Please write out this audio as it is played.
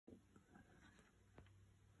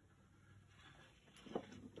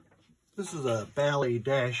This is a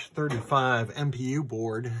Bally-35 MPU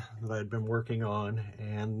board that I'd been working on,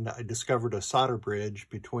 and I discovered a solder bridge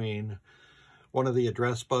between one of the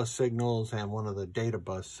address bus signals and one of the data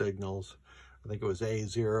bus signals. I think it was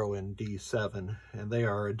A0 and D7, and they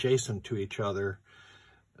are adjacent to each other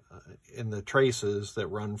in the traces that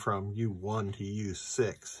run from U1 to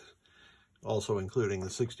U6, also including the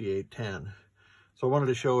 6810. So I wanted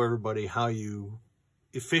to show everybody how you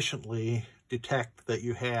efficiently detect that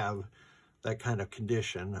you have that kind of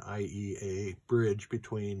condition, i.e. a bridge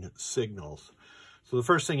between signals. So the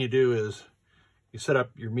first thing you do is you set up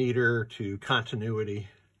your meter to continuity,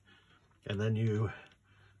 and then you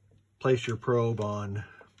place your probe on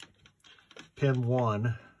pin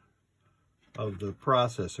 1 of the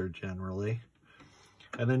processor generally,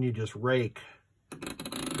 and then you just rake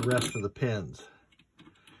the rest of the pins.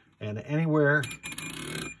 And anywhere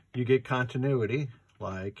you get continuity,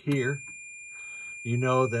 like here, you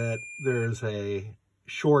know that there's a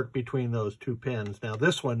short between those two pins. Now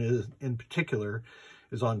this one is, in particular,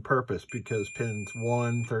 is on purpose because pins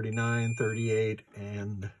 1, 39, 38,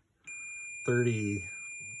 and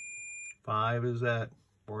 35, is that?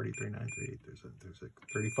 40, 39, 38, 36,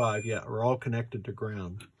 35, yeah, are all connected to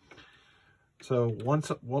ground. So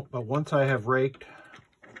once I have raked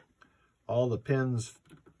all the pins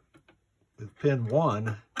with pin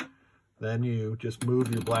 1, then you just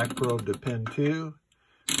move your black probe to pin 2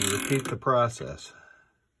 and repeat the process.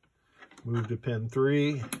 Move to pin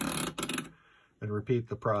 3 and repeat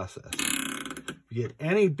the process. If you get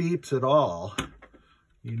any beeps at all,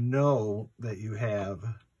 you know that you have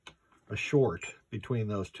a short between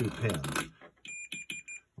those two pins.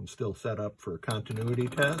 I'm still set up for a continuity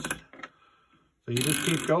test. So you just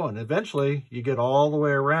keep going. Eventually, you get all the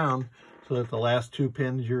way around so that the last two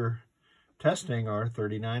pins you're testing are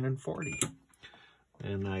 39 and 40.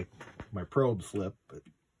 And my probe slipped, but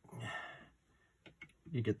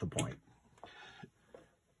you get the point.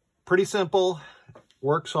 Pretty simple.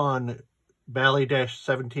 Works on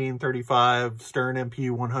Bally-1735, Stern MPU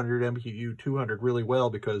 100, MPU 200 really well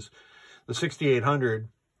because the 6800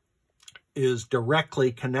 is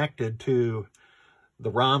directly connected to the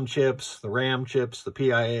ROM chips, the RAM chips, the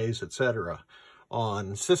PIAs, etc.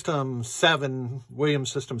 On System 7,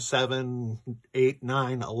 Williams System 7, 8,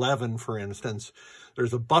 9, 11, for instance,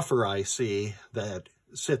 there's a buffer IC that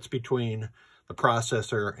sits between the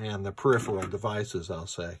processor and the peripheral devices, I'll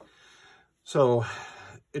say. So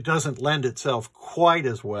it doesn't lend itself quite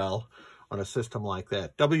as well on a system like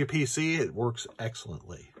that. WPC, it works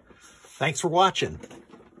excellently. Thanks for watching.